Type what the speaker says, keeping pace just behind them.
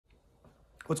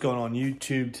What's going on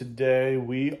YouTube? Today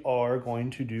we are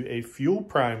going to do a fuel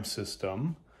prime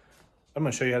system. I'm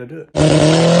going to show you how to do it.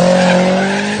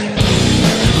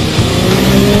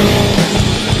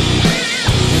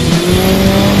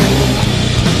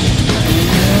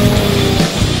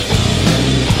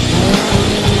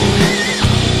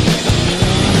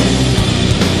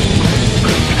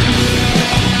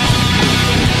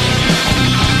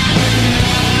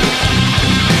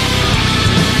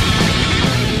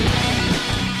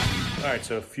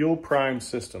 So fuel prime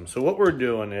system. So what we're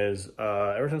doing is,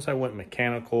 ever since I went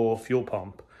mechanical fuel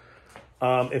pump,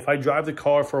 if I drive the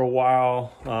car for a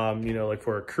while, like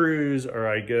for a cruise, or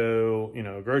I go,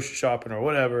 grocery shopping or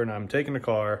whatever, and I'm taking the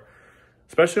car,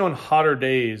 especially on hotter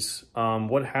days,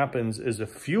 what happens is the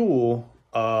fuel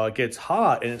gets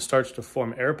hot and it starts to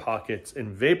form air pockets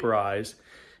and vaporize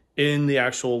in the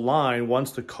actual line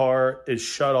once the car is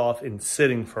shut off and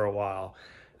sitting for a while.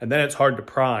 And then it's hard to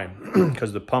prime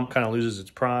because the pump kind of loses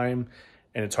its prime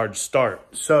and it's hard to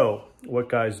start. So what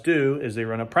guys do is they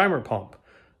run a primer pump.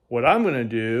 What I'm going to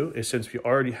do is, since we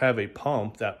already have a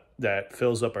pump that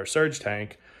fills up our surge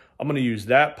tank, I'm going to use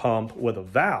that pump with a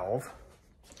valve.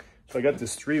 So I got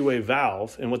this three-way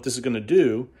valve, and what this is going to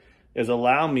do is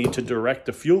allow me to direct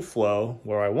the fuel flow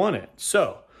where I want it.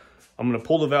 So I'm going to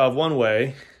pull the valve one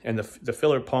way, and the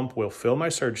filler pump will fill my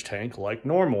surge tank like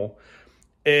normal.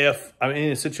 If I'm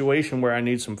in a situation where I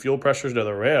need some fuel pressures to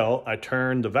the rail, I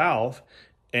turn the valve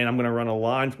and I'm going to run a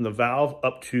line from the valve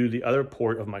up to the other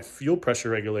port of my fuel pressure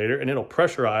regulator, and it'll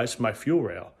pressurize my fuel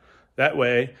rail. That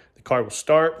way the car will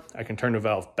start. I can turn the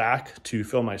valve back to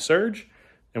fill my surge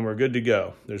and we're good to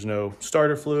go. There's no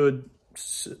starter fluid.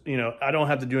 I don't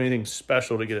have to do anything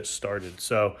special to get it started.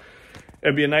 So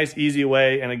it'd be a nice, easy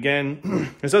way. And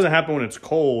again, this doesn't happen when it's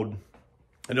cold.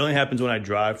 It only happens when I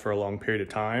drive for a long period of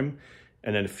time.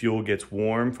 And then the fuel gets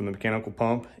warm from the mechanical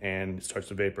pump and it starts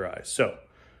to vaporize. So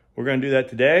we're gonna do that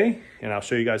today, and I'll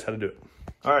show you guys how to do it.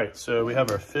 All right, so we have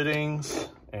our fittings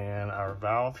and our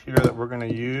valve here that we're gonna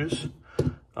use.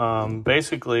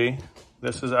 Basically,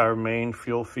 this is our main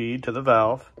fuel feed to the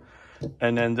valve.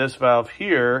 And then this valve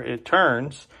here, it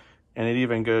turns and it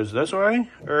either goes this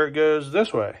way or it goes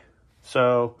this way.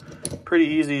 So pretty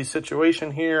easy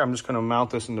situation here. I'm just gonna mount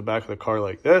this in the back of the car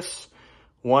like this.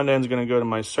 One end's going to go to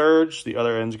my surge, the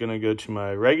other end's going to go to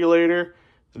my regulator.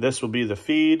 This will be the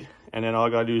feed, and then all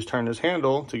I got to do is turn this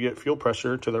handle to get fuel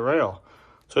pressure to the rail.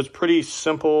 So it's pretty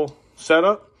simple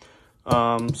setup.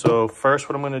 So first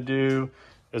what I'm going to do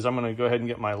is I'm going to go ahead and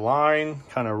get my line,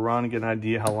 kind of run, get an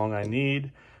idea how long I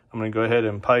need. I'm going to go ahead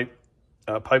and pipe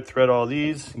thread all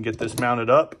these and get this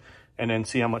mounted up, and then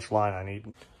see how much line I need.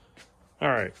 All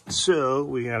right, so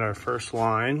we got our first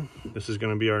line. This is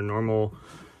going to be our normal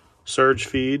surge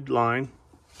feed line,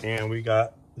 and we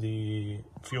got the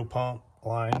fuel pump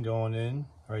line going in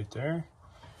right there.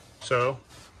 So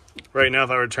right now, if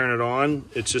I were to turn it on,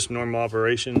 it's just normal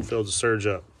operation, fills the surge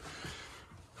up.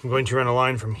 I'm going to run a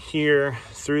line from here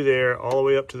through there all the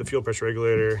way up to the fuel pressure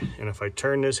regulator, and if I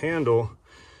turn this handle,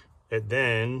 it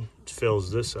then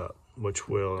fills this up, which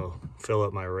will fill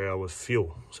up my rail with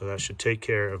fuel. So that should take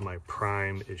care of my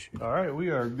prime issue. All right, we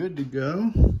are good to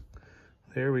go.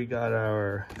 There we got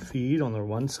our feed on the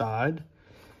one side.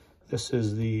 This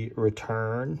is the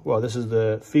return. Well, this is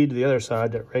the feed to the other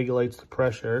side that regulates the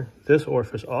pressure. This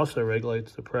orifice also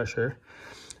regulates the pressure.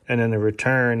 And then the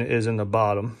return is in the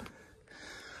bottom.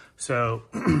 So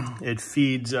it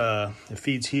feeds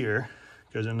here,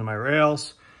 goes into my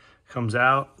rails, comes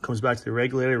out, comes back to the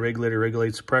regulator. Regulator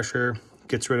regulates the pressure,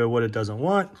 gets rid of what it doesn't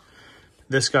want.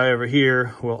 This guy over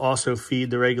here will also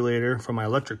feed the regulator from my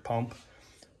electric pump.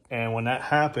 And when that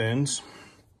happens,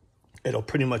 it'll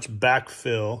pretty much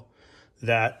backfill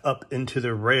that up into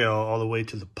the rail all the way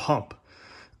to the pump.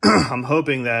 I'm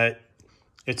hoping that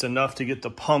it's enough to get the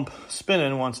pump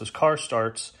spinning once this car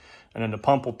starts, and then the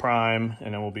pump will prime,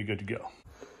 and then we'll be good to go.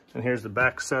 And here's the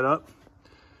back setup.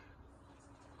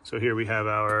 So here we have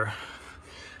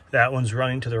that one's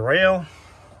running to the rail.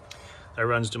 That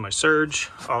runs to my surge.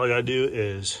 All I gotta do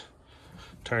is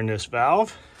turn this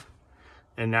valve,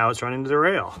 and now it's running to the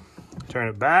rail. Turn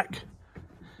it back,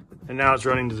 and now it's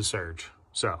running to the surge.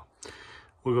 So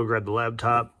we'll go grab the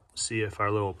laptop, see if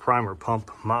our little primer pump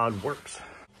mod works.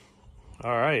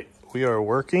 All right, we are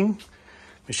working.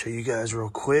 Let me show you guys real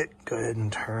quick. Go ahead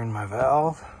and turn my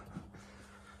valve.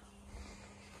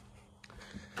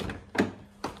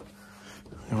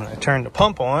 And when I turn the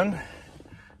pump on,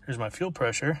 here's my fuel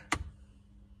pressure.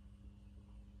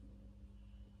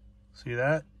 See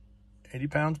that? 80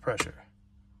 pounds pressure.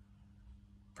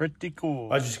 Pretty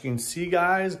cool. As you can see,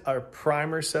 guys, our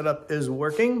primer setup is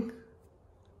working.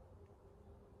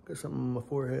 got something on my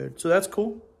forehead. So that's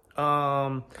cool.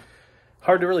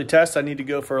 Hard to really test. I need to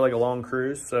go for like a long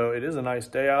cruise. So it is a nice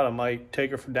day out. I might take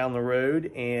her down the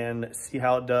road and see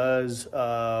how it does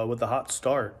with the hot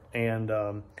start. And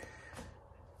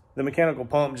the mechanical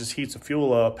pump just heats the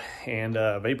fuel up and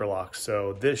vapor locks.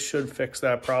 So this should fix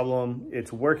that problem.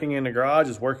 It's working in the garage.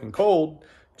 It's working cold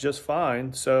just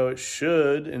fine. So it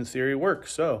should, in theory, work.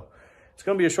 So it's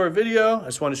going to be a short video. I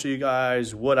just want to show you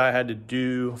guys what I had to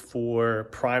do for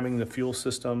priming the fuel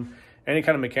system. Any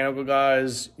kind of mechanical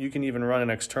guys, you can even run an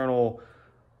external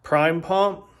prime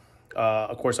pump.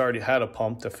 Of course, I already had a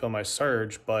pump to fill my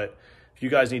surge, but if you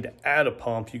guys need to add a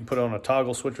pump, you can put it on a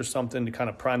toggle switch or something to kind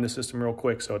of prime the system real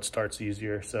quick so it starts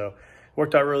easier. So it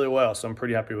worked out really well, so I'm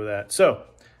pretty happy with that. So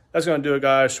that's going to do it,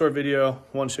 guys. Short video.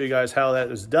 I want to show you guys how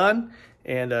that is done,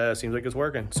 and it seems like it's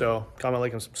working. So comment,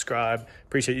 like, and subscribe.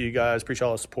 Appreciate you guys. Appreciate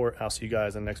all the support. I'll see you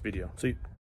guys in the next video. See you.